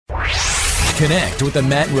Connect with the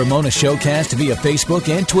Matt and Ramona Showcast via Facebook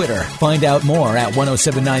and Twitter. Find out more at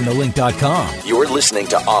 1079thelink.com. You're listening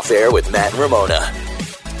to Off Air with Matt and Ramona.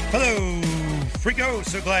 Hello, Frico.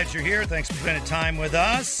 So glad you're here. Thanks for spending time with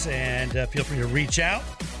us. And feel free to reach out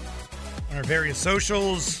on our various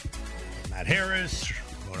socials. Matt Harris,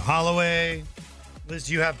 Ramona Holloway. Liz,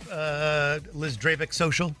 do you have Liz Dravick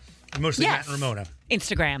social? Or mostly Yes. Matt and Ramona.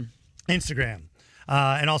 Instagram.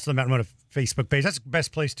 And also the Matt and Ramona Facebook page. That's the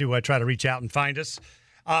best place to try to reach out and find us.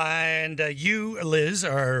 And you, Liz,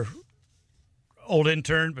 are old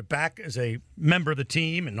intern, but back as a member of the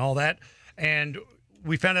team and all that. And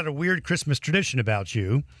we found out a weird Christmas tradition about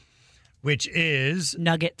you, which is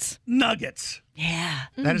Nuggets. Yeah.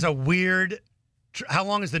 That is a weird. How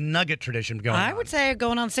long has the nugget tradition going on? I would say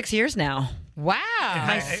going on 6 years now. Wow.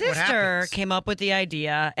 My What sister happens? came up with the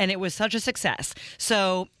idea, and it was such a success.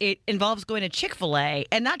 So it involves going to Chick-fil-A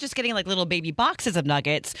and not just getting like little baby boxes of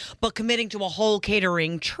nuggets, but committing to a whole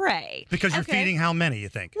catering tray. Because you're feeding how many, you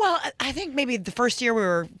think? Well, I think maybe the first year we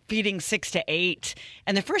were feeding 6 to 8.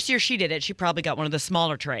 And the first year she did it, she probably got one of the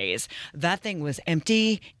smaller trays. That thing was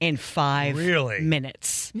empty in 5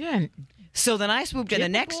 minutes. Yeah. So then I swooped in the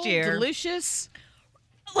next year. Delicious.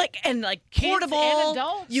 Like Kids portable. and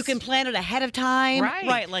adults. You can plan it ahead of time.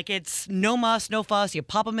 Right. Like it's no muss, no fuss. You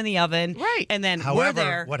pop them in the oven. Right. And then we're However,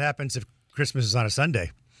 there. what happens if Christmas is on a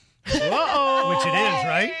Sunday? Uh-oh. Which it is,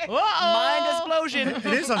 right? Mind explosion. It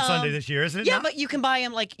is on Sunday this year, isn't it? Yeah, not? but you can buy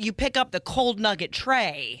them like you pick up the cold nugget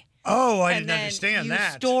tray. Oh, I and didn't then understand you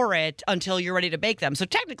that. store it until you're ready to bake them. So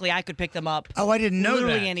technically, I could pick them up. Oh, I didn't know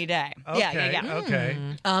literally that. any day. Okay, Yeah. Okay.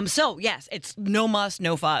 So yes, it's no muss,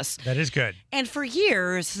 no fuss. That is good. And for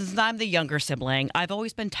years, since I'm the younger sibling, I've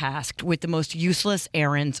always been tasked with the most useless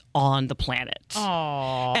errands on the planet.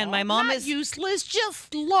 Aw. And my mom Not is useless,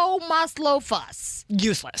 just low muss, low fuss.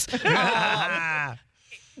 useless.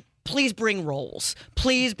 Please bring rolls.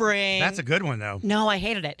 Please bring. That's a good one, though. No, I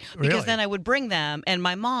hated it because Really? then I would bring them, and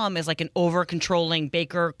my mom is like an over-controlling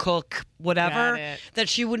baker, cook, whatever, Got it. that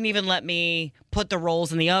she wouldn't even let me put the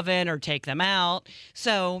rolls in the oven or take them out.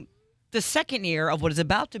 So the second year of what is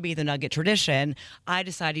about to be the nugget tradition, I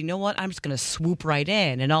decided, you know what? I'm just going to swoop right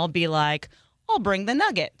in, and I'll be like, I'll bring the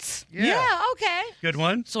nuggets. Yeah, okay. Good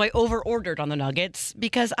one. So I over-ordered on the nuggets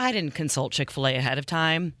because I didn't consult Chick-fil-A ahead of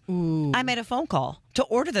time. Ooh. I made a phone call to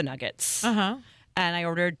order the nuggets. Uh-huh. And I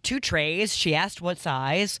ordered 2 trays. She asked what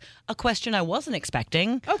size, a question I wasn't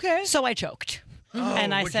expecting. Okay. So I choked.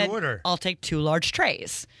 And I what'd you said, order? I'll take 2 large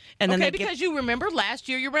trays. And then Okay, they because you remember last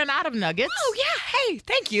year you ran out of nuggets. Oh, yeah. Hey,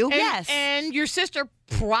 thank you. And, yes. And your sister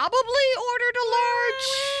probably ordered a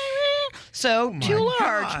large. So 2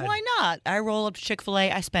 large. God. Why not? I roll up to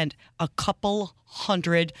Chick-fil-A. I spent a couple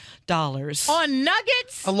 $100. On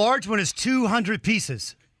nuggets? A large one is 200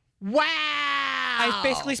 pieces. Wow. I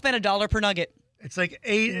basically spent $1 per nugget. It's like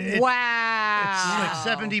It's Wow.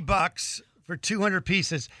 like $70 for 200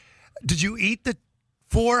 pieces. Did you eat the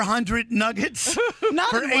 400 nuggets Not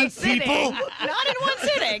for in one 8 sitting. people? Not in one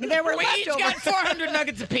sitting. There were We each leftovers. got 400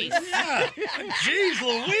 nuggets apiece. Yeah. Jeez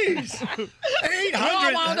Louise. We all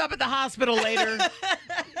 800. wound up at the hospital later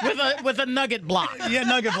with a nugget block. Yeah,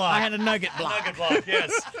 nugget block. I had a nugget block. Nugget block,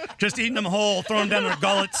 yes. Just eating them whole, throwing them down their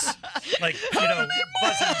gullets like,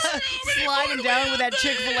 buzzards. Sliding down with that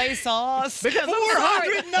Chick-fil-A sauce. Because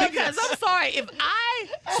 400 nuggets. Because I'm sorry, if I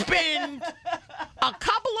spend a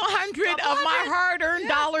couple of hundred of my hard-earned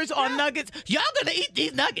dollars on nuggets, y'all gonna eat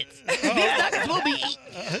these nuggets. These nuggets will be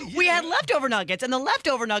eaten We had leftover nuggets, and the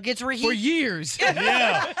leftover nuggets were for huge. years.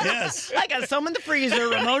 Yeah, yes, I got some in the freezer,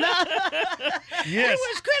 Ramona. yes. It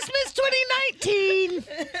was Christmas 2019.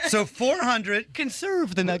 So 400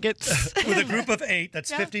 Conserve the nuggets. with a group of 8,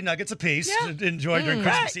 that's 50 nuggets apiece to enjoy during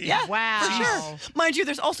Christmas Eve. yeah. Wow. For sure. Mind you,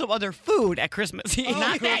 there's also other food at Christmas Eve.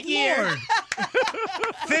 Not Good that year. Lord.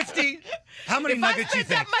 50. How many If nuggets I you spent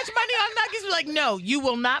think? that much money on nuggets, we're like, no, you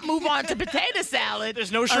will not move on to potato salad.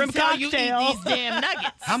 There's no shrimp until you cocktail. eat these damn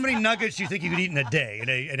nuggets. How many nuggets do you think you could eat in a day?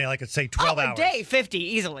 In a like, say, 12 A hours? day, 50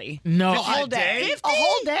 easily. No, A whole day. 50? A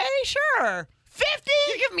whole day? Sure. 50?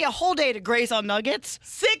 You're giving me a whole day to graze on nuggets?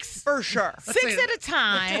 6 For sure. Six say at a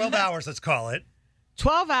time. 12 hours, let's call it.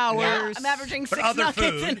 12 hours. Yeah, I'm averaging But 6 other nuggets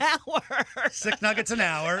food. an hour. 6 nuggets an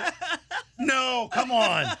hour. No, come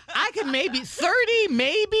on. I I could maybe 30,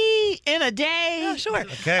 maybe in a day. Yeah, sure.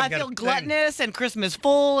 Okay, I feel gluttonous and Christmas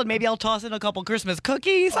full, and maybe I'll toss in a couple Christmas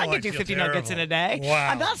cookies. I Oh, could do I feel 50 nuggets in a day. Wow.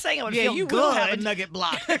 I'm not saying I would Yeah, feel you good. will have a nugget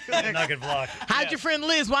block. Nugget block. How'd your friend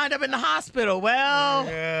Liz wind up in the hospital? Well,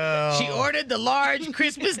 Yeah. she ordered the large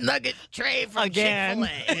Christmas nugget tray from Again.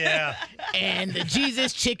 Chick-fil-A. Yeah. And the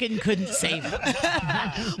Jesus chicken couldn't save her.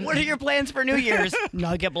 What are your plans for New Year's?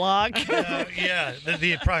 Nugget block. Yeah. I'll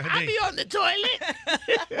be on the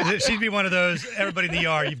toilet. She'd be one of those. Everybody in the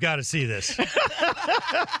yard, you've got to see this.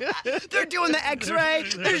 They're doing the X-ray.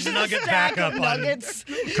 There's a just nugget a stack backup of on nuggets.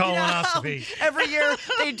 colonoscopy. Every year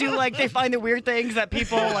they do they find the weird things that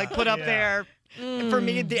people put up Yeah. there. For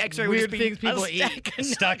me, the X-ray would Weird just be things people a stack A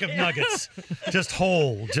stack of nuggets, just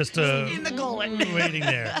whole, just in the colon. waiting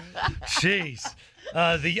there. Jeez.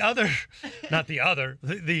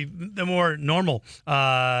 The more normal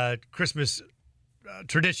Christmas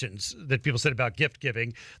traditions that people said about gift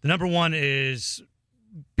giving. The number one is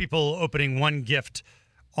people opening one gift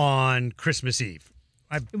on Christmas Eve.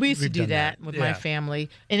 We used to We've do done that with my Yeah. family.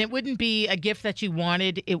 And it wouldn't be a gift that you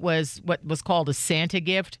wanted. It was what was called a Santa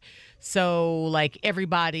gift. So, like,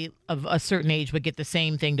 everybody of a certain age would get the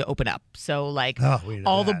same thing to open up. So, like, Oh, we did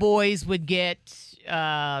all the that. boys would get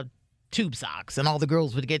tube socks and all the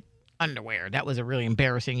girls would get underwear. That was a really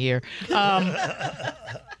embarrassing year.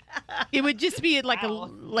 It would just be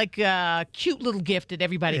like a cute little gift that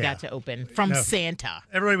everybody Yeah. got to open from No. Santa.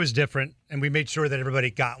 Everybody was different, and we made sure that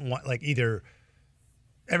everybody got one, like either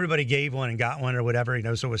everybody gave one and got one or whatever,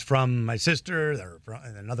 so it was from my sister,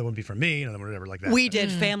 and another one be from me, another one, whatever like that. We did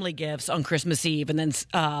family gifts on Christmas Eve, and then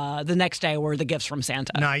the next day were the gifts from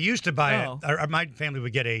Santa. Now, I used to buy Oh. my family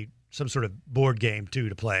would get some sort of board game, too,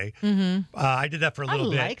 to play. Mm-hmm. I did that for a I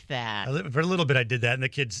little bit. like that. For a little bit, I did that, and the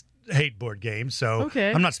kids hate board games, so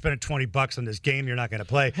Okay. I'm not spending $20 on this game you're not going to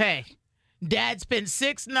play. Hey, Dad spent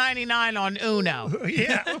 $6.99 on Uno.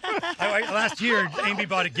 Yeah. Last year, Amy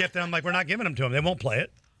bought a gift, and I'm like, we're not giving them to them. They won't play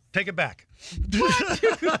it. Take it back.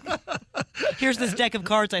 Here's this deck of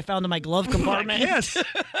cards I found in my glove compartment. Yes.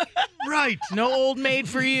 Right. No Old Maid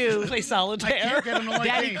for you. Play solitaire. Can't get them to like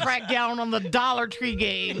Daddy games. cracked down on the Dollar Tree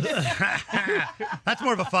game. That's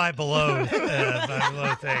more of a Five Below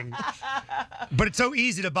thing. But it's so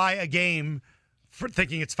easy to buy a game for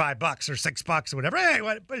thinking it's $5 or $6 or whatever. Hey,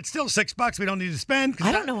 but it's still $6 we don't need to spend.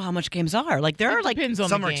 I don't know how much games are. Like there are like Depends on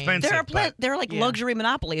some the are game. expensive. there are like luxury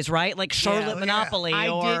monopolies, right? Like Charlotte Yeah. Monopoly I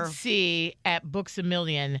or did see at Books A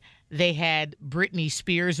Million they had Britney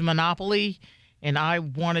Spears Monopoly, and I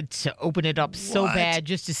wanted to open it up so What? bad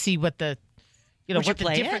just to see what the, Would you what the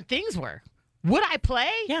play different things were. Would I play?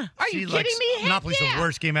 Yeah. Are you kidding me? Heck Monopoly's yeah. the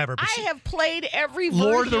worst game ever. But I have played every version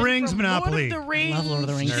Lord of the Rings from Monopoly. Lord of the Rings, love Lord of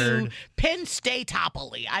the Rings. to Nerd. Penn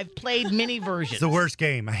Statopoly. I've played many versions. it's the worst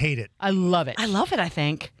game. I hate it. I love it. I love it, I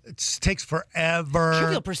think. It takes forever.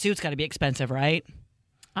 Trivial Pursuit's got to be expensive, right?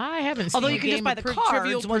 I haven't seen Although a you can just game buy of the Trivial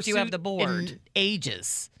cards once you have Pursuit the board. in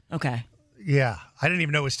ages. Okay. Yeah. I didn't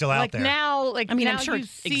even know it was still out Like there. now, I mean, now I'm sure you it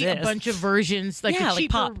see a exists. bunch of versions, like yeah, the like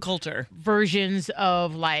cheaper pop culture. versions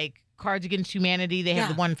of like Cards Against Humanity. They have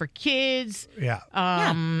Yeah. the one for kids. Yeah.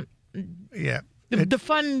 Yeah. The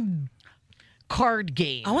fun card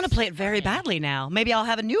game. I want to play it very badly now. Maybe I'll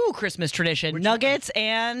have a new Christmas tradition: nuggets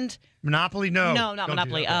and Monopoly? No. no, not Don't do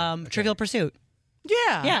Monopoly. that. Trivial Pursuit.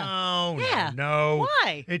 Yeah. Yeah. No, Yeah. no.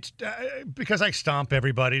 Why? It's because I stomp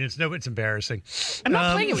everybody, and it's embarrassing. I'm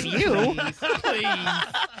not playing it with you. Please.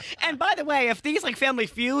 And by the way, if these like family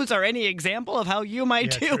feuds are any example of how you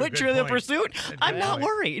might Yeah, do true, at good Trivial point. Pursuit, I'm not point.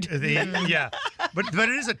 worried. Yeah, but it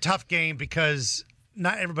is a tough game because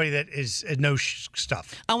not everybody that knows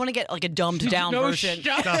stuff. I want to get like a dumbed down No version.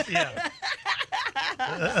 Stuff, yeah.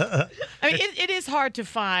 I mean, it is hard to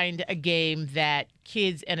find a game that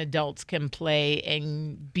kids and adults can play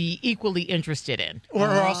and be equally interested in. Or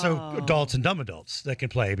also adults and dumb adults that can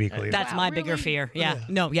play equally. That's Wow, my bigger really? fear. Yeah.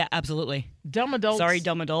 No, yeah, absolutely. Dumb adults. Sorry,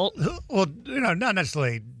 dumb adult. Well, not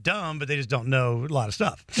necessarily dumb, but they just don't know a lot of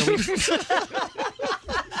stuff.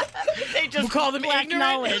 They just We'll call them lack ignorant.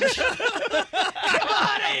 knowledge. Come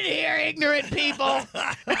on in here, ignorant people.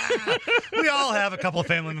 We all have a couple of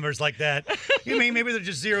family members like that. You mean maybe they're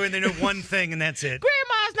just zero and they know one thing and that's it.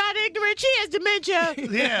 Grandma's not ignorant. She has dementia.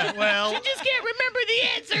 Yeah, well, She just can't remember the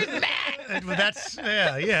answers back. that's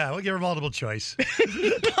yeah. We'll give her multiple choice.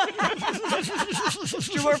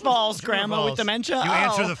 True or false, Grandma with dementia? You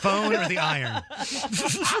answer Oh. the phone or the iron.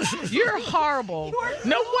 You're horrible.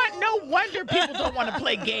 No wonder people don't want to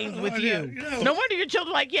play games with you. No wonder your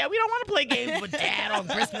children are like, yeah, we don't want to play games with Dad on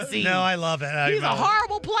Christmas Eve. No, I love it. He's a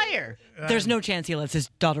horrible player. There's no chance he lets his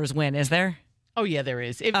daughters win, is there? Oh, yeah, there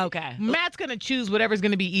is. Okay. Matt's going to choose whatever's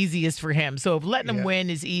going to be easiest for him. So if letting him win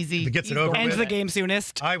is easy. If it gets he's it over going Ends with. the game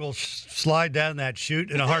soonest. I will slide down that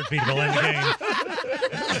chute in a heartbeat. We'll end the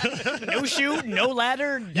game. No shoot, no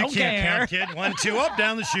ladder, You don't can't care. count, kid. 1, 2, up,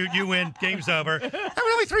 down the chute. You win. Game's over. That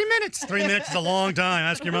was only 3 minutes. 3 minutes is a long time.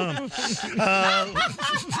 Ask your mom.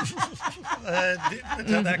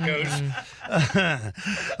 That's how that goes.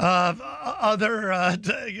 Other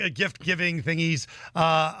gift-giving thingies,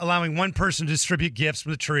 allowing one person to distribute gifts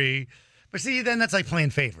from the tree. But see, then that's like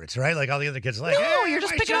playing favorites, right? Like all the other kids are like, No, hey, you're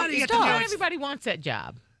just my picking up Johnny, these you get to do dogs. it. Everybody wants that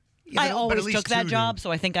job. Yeah, I but at always least took that two job, do.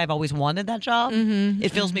 so I think I've always wanted that job. It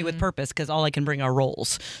fills me with purpose because all I can bring are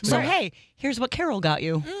rolls. So Right. hey, here's what Carol got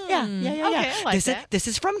you. Yeah. Okay, I like that. This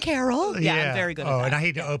is from Carol. Yeah, I'm very good at that. And I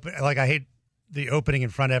hate to open, like I hate the opening in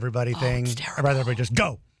front of everybody thing. it's I'd terrible. rather everybody just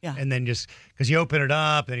go. Yeah. And then just, because you open it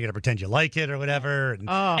up, then you got to pretend you like it or whatever. And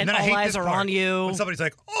And then I all hate eyes this are part, on you. When somebody's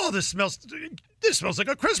like, oh, this smells like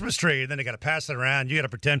a Christmas tree. And then they got to pass it around. You got to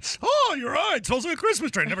pretend, oh, you're right. It smells like a Christmas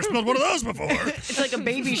tree. Never smelled one of those before. It's like a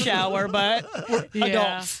baby shower, but we're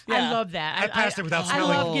adults. I Yeah. love that. I passed it without I smelling.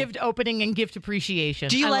 love gift opening and gift appreciation.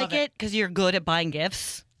 Do you I like love it because you're good at buying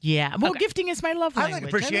gifts? Yeah. Well, gifting is my love I language. like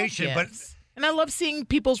appreciation, love but gifts. And I love seeing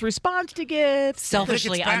people's response to gifts. But it gets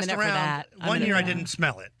Selfishly, I'm in passed it for around. that. One year I didn't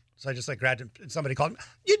smell it. So I just like grabbed it and somebody called me,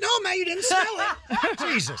 you know, man, you didn't smell it.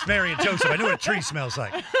 Jesus, Mary and Joseph, I know what a tree smells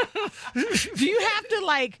like. Do you have to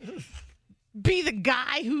like be the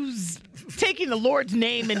guy who's taking the Lord's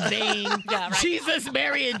name in vain? Yeah, right. Jesus,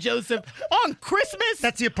 Mary, and Joseph on Christmas.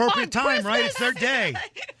 That's the appropriate On time, right? Christmas? It's their day.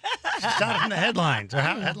 Shot it from the headlines. Or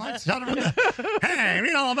headlines? Shot it from the... Hey,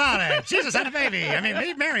 read all about it. Jesus had a baby. I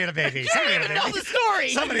mean, Mary had a baby. Somebody had a know baby. the story.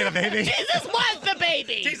 Somebody had a baby. Jesus was the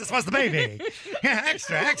baby. Jesus was the baby. Yeah,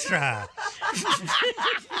 extra.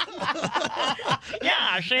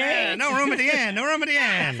 Yeah, see? Yeah, no room at the end. No room at the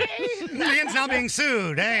end. The end's now being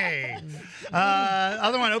sued. Hey.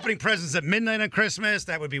 Other one, opening presents at midnight on Christmas.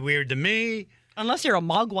 That would be weird to me. Unless you're a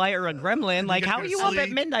mogwai or a gremlin, like gotta how go are to you up at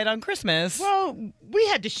sleep. midnight on Christmas? Well, we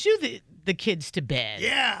had to shoo the kids to bed.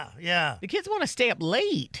 Yeah. The kids want to stay up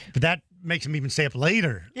late. But that makes them even stay up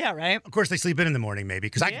later. yeah, right. Of course, they sleep in the morning, maybe,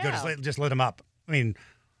 because I could go to Yeah. sleep, just let them up. I mean,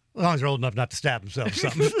 as long as they're old enough not to stab themselves.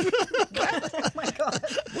 Something. Oh my god.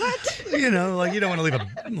 What? You know, like you don't want to leave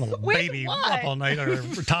a little baby why? up all night or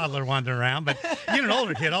a toddler wandering around. But you're an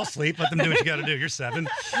older kid. I'll sleep. Let them do what you got to do. You're 7.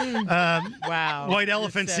 Wow. White You're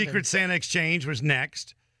Elephant 7. Secret Santa Exchange was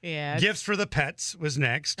next. Yeah. Gifts for the pets was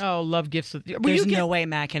next. Oh, love gifts. Will There's you no way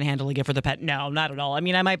Matt can handle a gift for the pet. No, not at all. I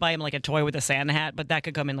mean, I might buy him like a toy with a Santa hat, but that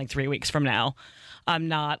could come in like 3 weeks from now. I'm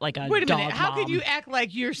not like a Wait a dog minute. How mom. could you act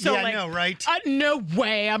like you're so Yeah, I like? know, right? No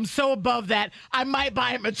way. I'm so above that. I might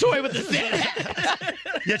buy him a toy with a Santa hat.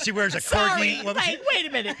 Yet she wears a Sorry. corgi. What was she, Like, wait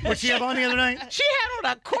a minute. what'd she have on the other night? She had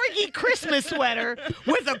on a corgi Christmas sweater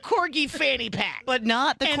with a corgi fanny pack. But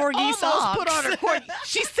not the and corgi almost socks. put on her corgi.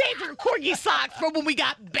 She saved her corgi socks for when we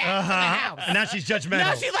got back to the house. And now she's judgmental.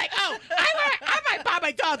 Now she's like, oh, I might buy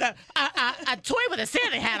my dog a toy with a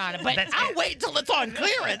Santa hat on it, but I'll wait until it's on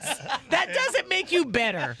clearance. That doesn't make you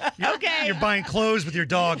better, okay? You're buying clothes with your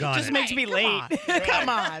dog on Just it. makes me Come late. on. Come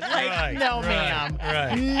on. Like, Right, no, right, ma'am.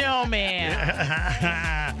 right. No,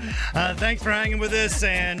 ma'am. Thanks for hanging with us,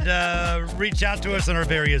 and reach out to us on our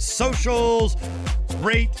various socials.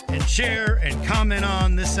 Rate and share and comment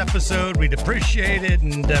on this episode. We'd appreciate it,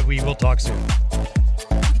 and we will talk soon.